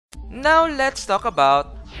Now let's talk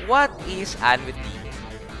about what is annuity.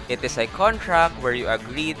 It is a contract where you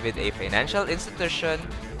agreed with a financial institution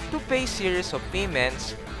to pay series of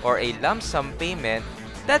payments or a lump sum payment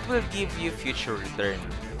that will give you future return.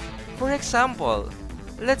 For example,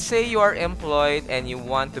 let's say you are employed and you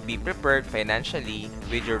want to be prepared financially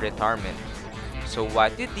with your retirement. So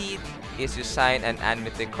what you did is you sign an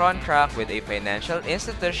annuity contract with a financial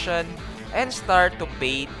institution and start to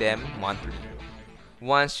pay them monthly.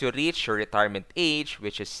 Once you reach your retirement age,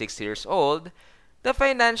 which is 60 years old, the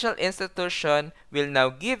financial institution will now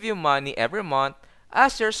give you money every month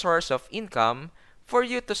as your source of income for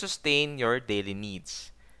you to sustain your daily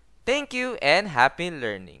needs. Thank you and happy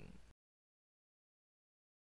learning!